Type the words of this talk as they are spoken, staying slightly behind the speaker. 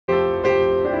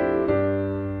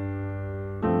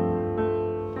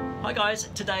Hi guys,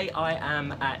 today I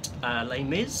am at Les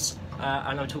Mis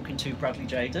and I'm talking to Bradley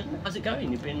Jaden. How's it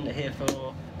going? You've been here for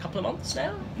a couple of months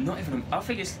now? Not even, I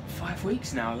think it's 5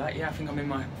 weeks now. Like, yeah, I think I'm in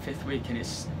my 5th week and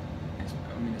it's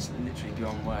literally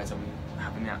beyond words. I'm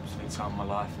having the absolute time of my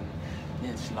life and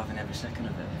yeah, just loving every second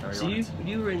of it. Very so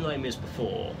you were in Les Mis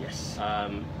before? Yes.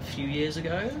 A few years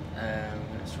ago?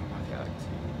 It's from like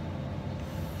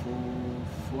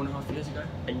 4.5 years ago.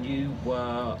 And you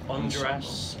were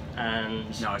Enjolras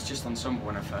and... No, it's just ensemble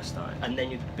when I first started. And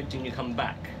then didn't you come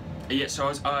back? Yeah,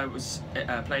 so I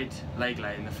played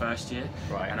L'Aigle in the first year,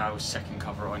 right, and I was second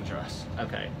cover at Enjolras.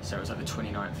 Okay. So it was like the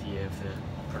 29th year of the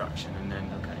production, and then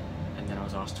I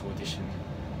was asked to audition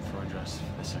for Enjolras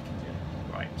for the second year.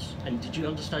 Right. And did you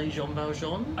understudy Jean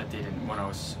Valjean? I didn't when I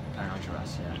was playing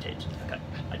Enjolras. Yeah. You did. Okay.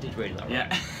 I did read that.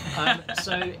 Right? Yeah.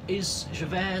 So is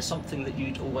Javert something that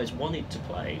you'd always wanted to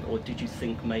play, or did you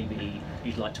think maybe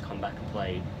you'd like to come back and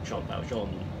play Jean Valjean?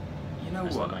 You know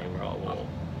as what? The main role, or...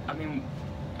 I mean,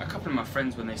 a couple of my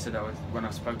friends, when they said when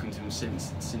I've spoken to them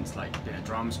since like being at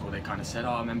drama school, they kind of said,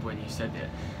 "Oh, I remember when you said it,"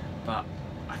 but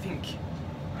I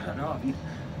don't know.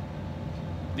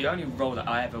 The only role that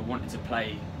I ever wanted to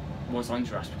play was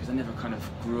Enjolras because I never kind of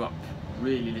grew up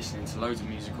really listening to loads of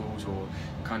musicals or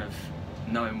kind of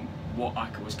knowing what I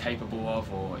was capable of,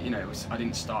 or you know, I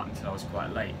didn't start until I was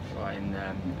quite late, right, in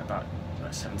about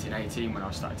 17, 18 when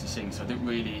I started to sing. So I didn't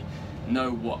really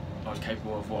know what I was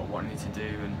capable of, what I wanted to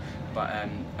do, but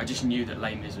I just knew that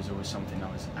Les Mis was always something I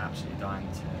was absolutely dying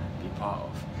to be part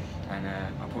of, and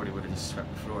I probably would have just swept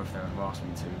the floor if they would have asked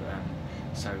me to.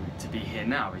 So to be here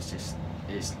now is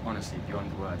honestly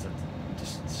beyond words. I'm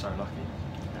just so lucky.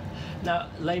 Now,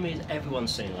 Les Mis,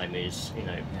 everyone's seen Les Mis, you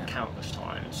know, countless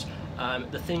times.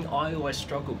 The thing I always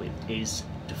struggle with is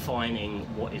defining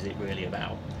what is it really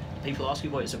about. People ask me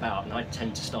what it's about, and I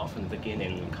tend to start from the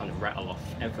beginning and kind of rattle off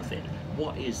everything.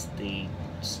 What is the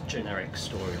generic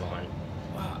storyline?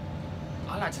 Well,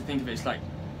 I like to think of it as like,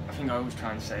 I think I always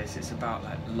try and say it's about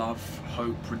like love,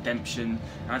 hope, redemption,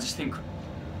 and I just think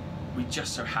we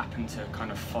just so happen to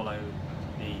kind of follow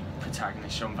the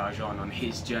protagonist Jean Valjean on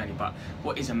his journey. But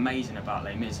what is amazing about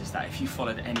Les Mis is that if you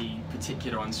followed any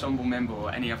particular ensemble member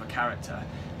or any other character,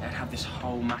 they'd have this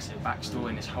whole massive backstory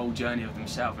and this whole journey of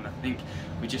themselves. And I think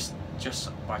we just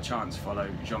by chance follow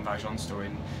Jean Valjean's story,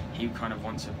 and he kind of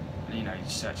wants to, you know,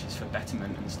 searches for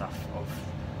betterment and stuff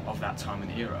of that time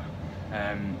and era,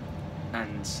 and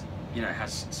you know, it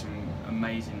has some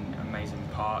amazing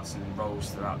parts and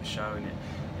roles throughout the show, and it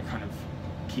kind of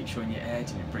keeps you on your edge,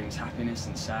 and it brings happiness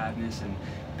and sadness and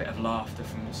a bit of laughter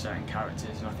from certain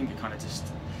characters, and I think it kind of just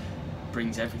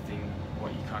brings everything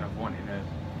what you kind of want in a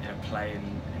play and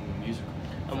in a musical.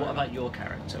 And what about your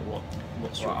character?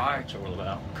 What's your character all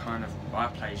about? I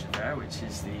play Javert, which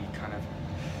is the kind of,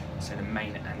 say, the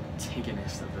main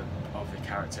antagonist of the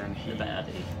character, and he. The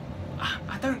baddie.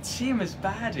 I don't see him as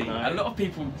baddie. No. A lot of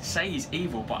people say he's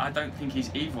evil, but I don't think he's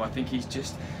evil. I think he's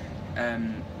just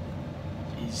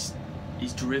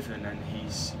he's driven and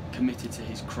he's committed to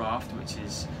his craft, which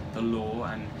is the law,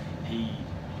 and he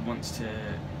wants to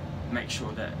make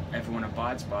sure that everyone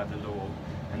abides by the law,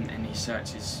 and he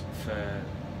searches for,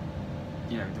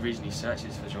 you know, the reason he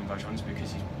searches for Jean Valjean is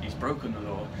because he's broken the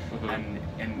law, and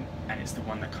it's the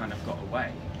one that kind of got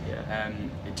away. Yeah.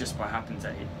 It just by happens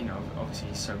that, you know, obviously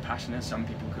he's so passionate, some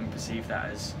people can perceive that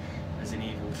as an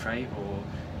evil trait,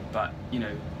 but you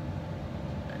know,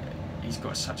 he's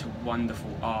got such a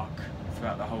wonderful arc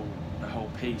throughout the whole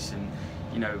piece, and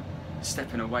you know,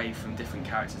 stepping away from different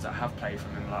characters that have played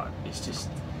from him, like, it's just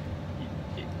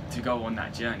to go on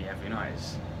that journey every night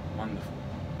is wonderful.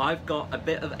 I've got a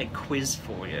bit of a quiz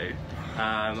for you.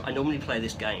 I normally play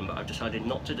this game, but I've decided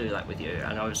not to do that with you,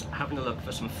 and I was having a look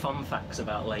for some fun facts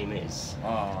about Les Mis.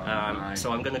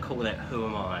 So I'm going to call it Who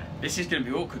Am I? This is going to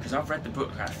be awkward because I've read the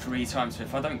book like 3 times, so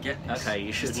if I don't get this... Okay,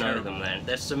 you should know them then.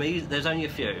 There's only a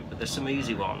few, but there's some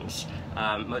easy ones,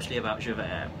 mostly about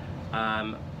Javert.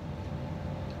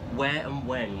 Where and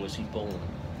when was he born?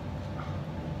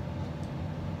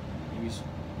 He was...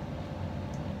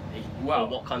 Well, or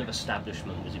what kind of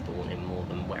establishment was he born in, more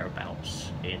than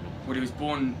whereabouts in? Well, he was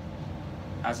born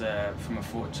from a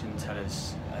fortune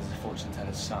teller's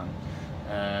son,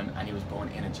 and he was born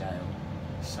in a jail.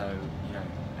 So, you know,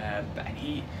 but I'm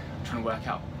trying to work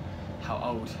out how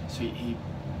old. So he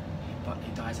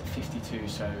dies at 52.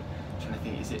 So I'm trying to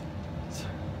think, is it 53?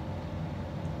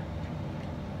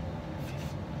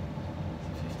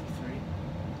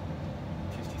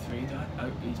 53 died.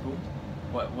 Oh, he's born.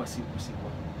 What's he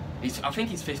born? I think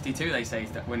he's 52, they say,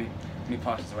 that when he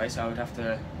passes away, so I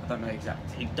don't know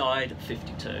exactly. He died at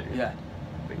 52. Yeah.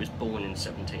 But he was born in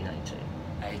 1780.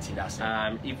 80, that's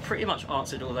it. You've pretty much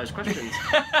answered all those questions.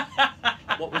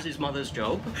 What was his mother's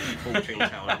job? Fortune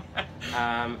teller.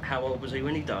 How old was he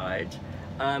when he died?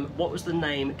 What was the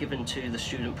name given to the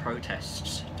student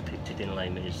protests depicted in Les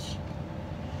Mis?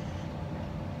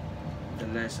 The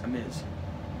Les Amis?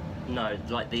 No,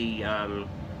 like the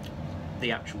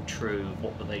actual true,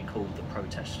 what were they called, the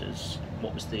protesters?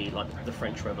 What was the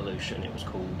French Revolution? It was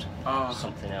called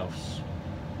something else.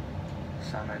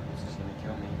 Sam Edwards is going to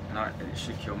kill me, and it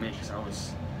should kill me because I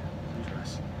was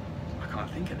Enjolras. I can't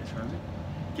think at this moment.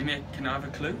 Can I have a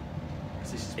clue?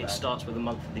 This is it starts with the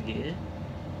month of the year.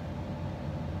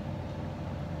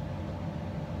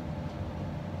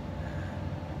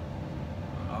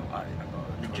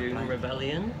 The June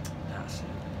Rebellion. That's it.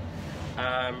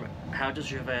 How does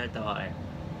Javert die?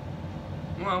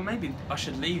 Well, maybe I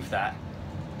should leave that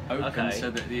open so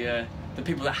that the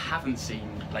people that haven't seen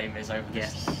Les Mis over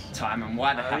this time and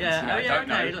why they haven't seen it, I don't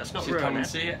know. Let's not should ruin come and it.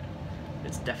 see it.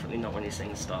 It's definitely not when he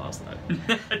sings Stars, though.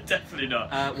 Definitely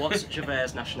not. What's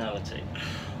Javert's nationality?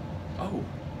 Oh.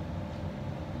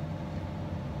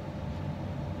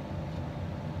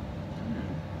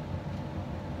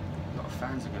 A lot of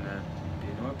fans are going to be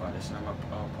annoyed by this, and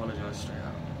I'll apologise straight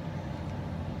out.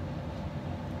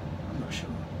 I'm not sure.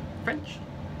 French.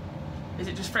 Is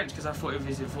it just French? Because I thought if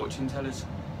he's a fortune teller,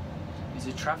 he's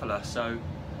a traveller, so...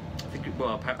 I think,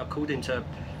 well, according to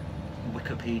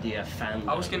Wikipedia fandom...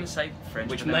 I was going to say French,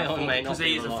 which but may or may not be because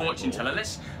he is a reliable. fortune teller.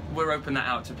 We'll open that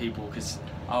out to people, because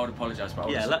I would apologise, but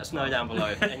yeah, let us know down below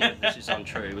if any of this is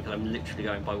untrue, because I'm literally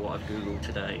going by what I've googled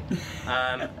today.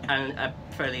 And a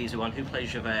fairly easy one, who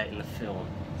plays Javert in the film?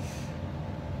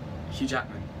 Hugh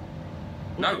Jackman.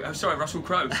 No, oh, sorry, Russell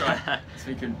Crowe, sorry.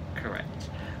 Speaking correct.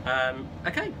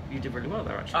 Okay, you did really well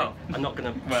there, actually. Oh. I'm not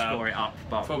going to score it up,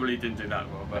 but... Probably didn't do that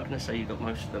well, but... I'm going to say you got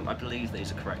most of them. I believe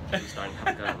these are correct. Please don't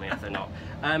have a go at me if they're not.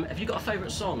 Have you got a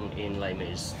favourite song in Les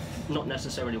Mis? Not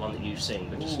necessarily one that you sing,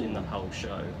 but just in the whole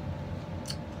show.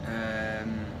 My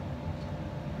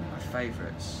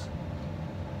favourites...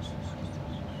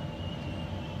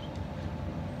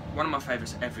 One of my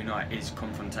favourites every night is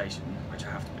Confrontation, which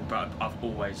I have to... But I've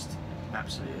always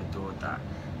absolutely adored that.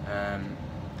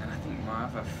 And I think my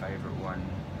other favourite one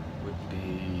would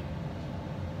be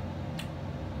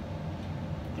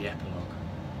the epilogue.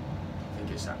 I think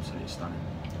it's absolutely stunning.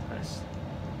 It's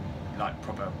like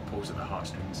proper pulls at the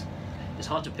heartstrings. It's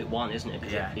hard to pick one, isn't it?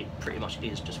 Because it pretty much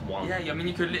is just one. Yeah, I mean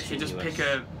you could literally just pick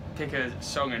a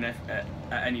song and at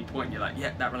any point you're like,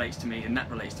 yeah, that relates to me and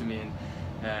that relates to me,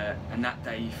 and that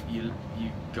day you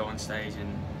go on stage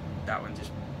and that one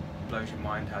just blows your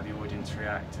mind how the audience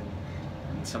react, and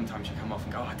sometimes you come off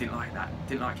and go, oh, I didn't like that,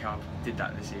 didn't like how I did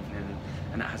that this evening,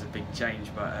 and that has a big change.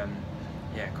 But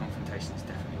yeah, Confrontation is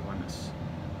definitely one that's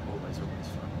always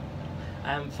fun.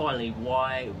 And finally,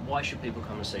 why should people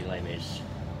come and see Les Mis?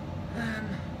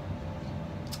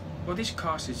 Well, this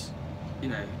cast is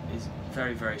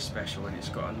very, very special, and it's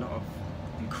got a lot of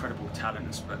incredible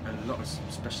talent, and a lot of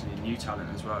especially new talent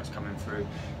as well. It's coming through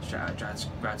straight out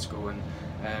of grad school, and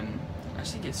I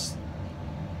think it's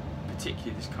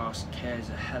particularly this cast cares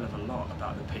a hell of a lot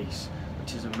about the piece,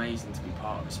 which is amazing to be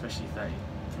part of, especially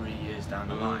 33 years down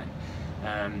the line.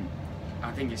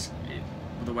 I think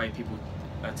the way people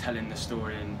are telling the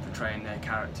story and portraying their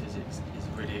characters is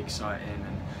really exciting,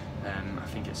 and I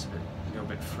think it's a little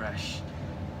bit fresh,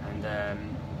 and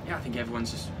yeah, I think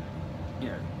everyone's just,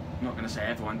 I'm not going to say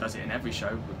everyone does it in every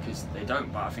show because they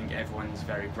don't, but I think everyone's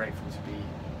very grateful to be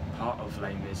part of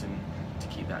Les Mis and to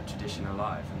keep that tradition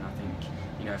alive. And I think,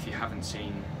 if you haven't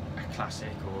seen a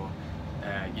classic, or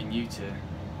you're new to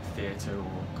theatre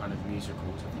or kind of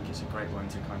musicals, I think it's a great one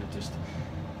to kind of just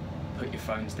put your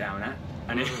phones down at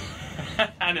and,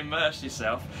 and immerse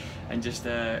yourself, and just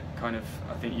kind of,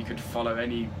 I think you could follow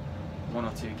any one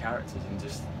or two characters and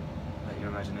just let your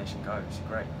imagination go. It's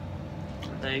great.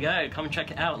 There you go, come and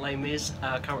check it out. Les Mis,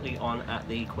 currently on at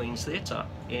the Queen's Theatre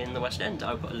in the West End.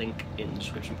 I'll put a link in the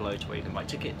description below to where you can buy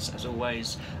tickets. As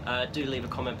always, do leave a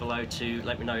comment below to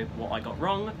let me know what I got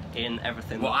wrong in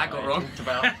everything what I got wrong talked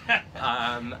about.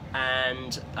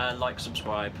 And like,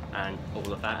 subscribe and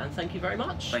all of that, and thank you very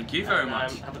much. Thank you very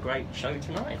much. Have a great show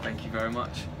tonight. Thank you very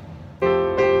much.